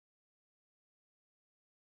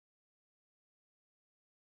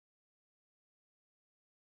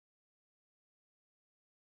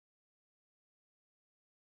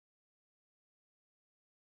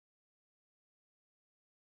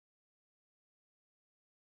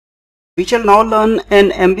We shall now learn an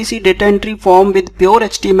MVC data entry form with pure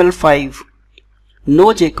HTML5, no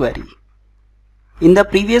jQuery. In the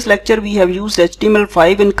previous lecture we have used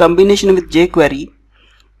HTML5 in combination with jQuery,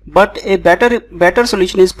 but a better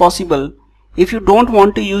solution is possible if you don't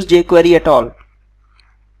want to use jQuery at all.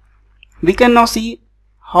 We can now see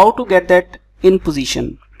how to get that in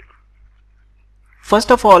position.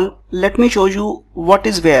 First of all, let me show you what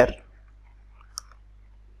is where.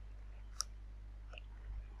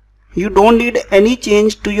 You don't need any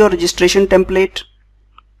change to your registration template.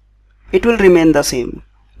 It will remain the same.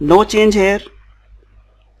 No change here.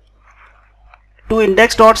 To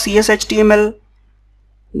index.cshtml,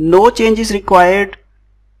 no change is required.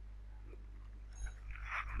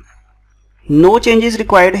 No change is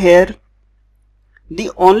required here. The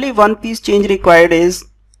only one piece change required is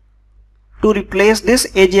to replace this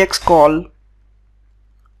AJAX call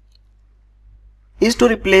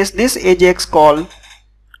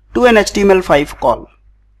to an HTML5 call.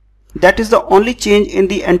 That is the only change in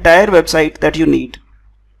the entire website that you need.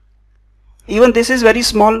 Even this is very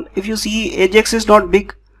small. If you see, AJAX is not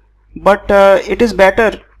big, but it is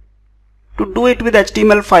better to do it with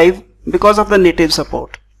HTML5 because of the native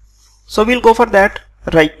support. So we'll go for that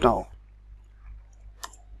right now.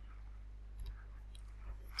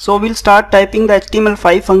 So we'll start typing the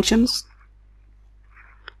HTML5 functions.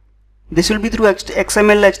 This will be through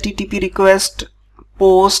XML HTTP request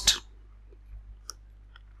post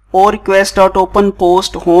or request.open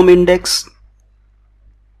post home index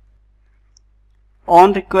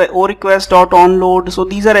on request.onload. So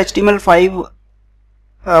these are HTML5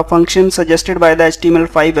 functions suggested by the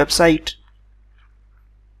HTML5 website,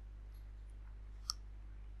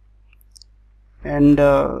 and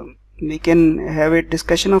we can have a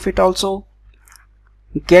discussion of it also.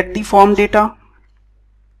 Get the form data,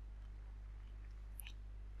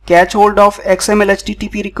 catch hold of XML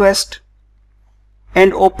HTTP request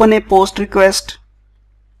and open a post request,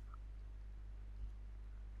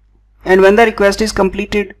 and when the request is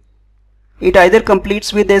completed, it either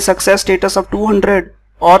completes with a success status of 200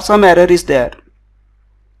 or some error is there.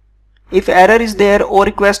 If error is there, O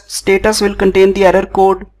request status will contain the error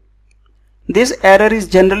code. This error is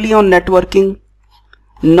generally on networking,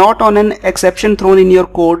 not on an exception thrown in your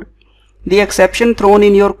code. The exception thrown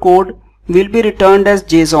in your code will be returned as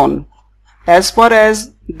JSON. As far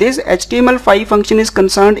as this HTML5 function is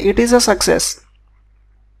concerned, it is a success.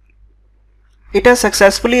 It has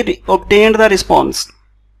successfully obtained the response.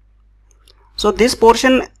 So this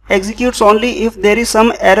portion executes only if there is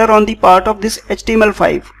some error on the part of this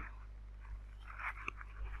HTML5.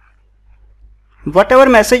 Whatever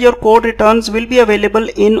message your code returns will be available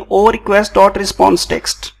in oRequest.response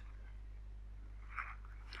text.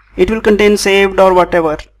 It will contain saved or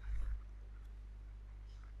whatever.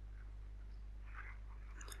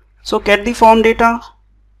 So get the form data,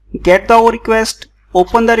 get the oRequest,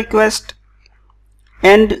 open the request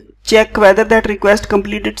and check whether that request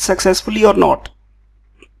completed successfully or not.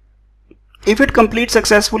 If it completes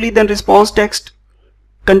successfully, then response text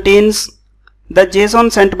contains the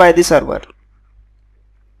JSON sent by the server.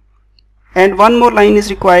 And one more line is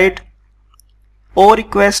required,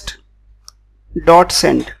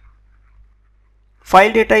 oRequest.send.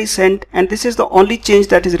 File data is sent, and this is the only change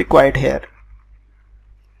that is required here.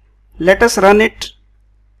 Let us run it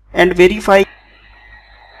and verify.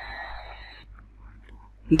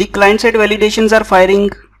 The client-side validations are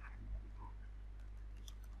firing.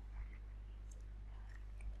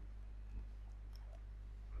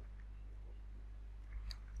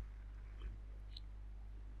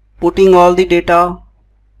 Putting all the data,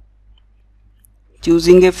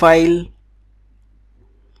 choosing a file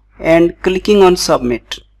and clicking on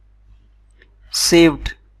submit.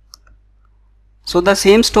 Saved. So the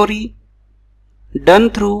same story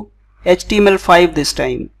done through HTML5 this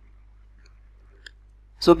time.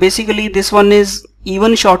 So basically this one is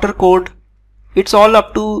even shorter code. It's all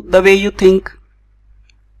up to the way you think.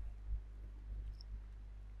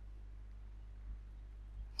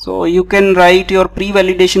 So you can write your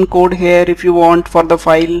pre-validation code here if you want for the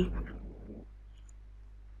file.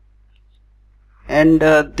 And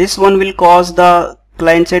this one will cause the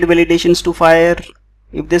client-side validations to fire.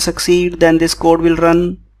 If they succeed, then this code will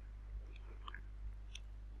run.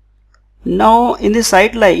 Now in the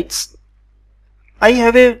sidelights, I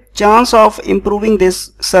have a chance of improving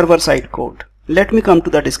this server-side code. Let me come to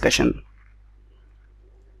the discussion.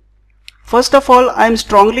 First of all, I am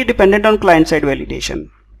strongly dependent on client-side validation.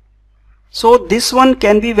 So this one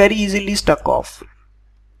can be very easily stuck off.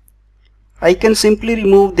 I can simply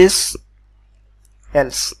remove this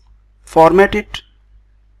else, format it.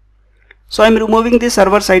 So I am removing the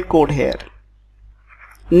server-side code here.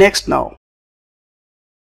 Next now.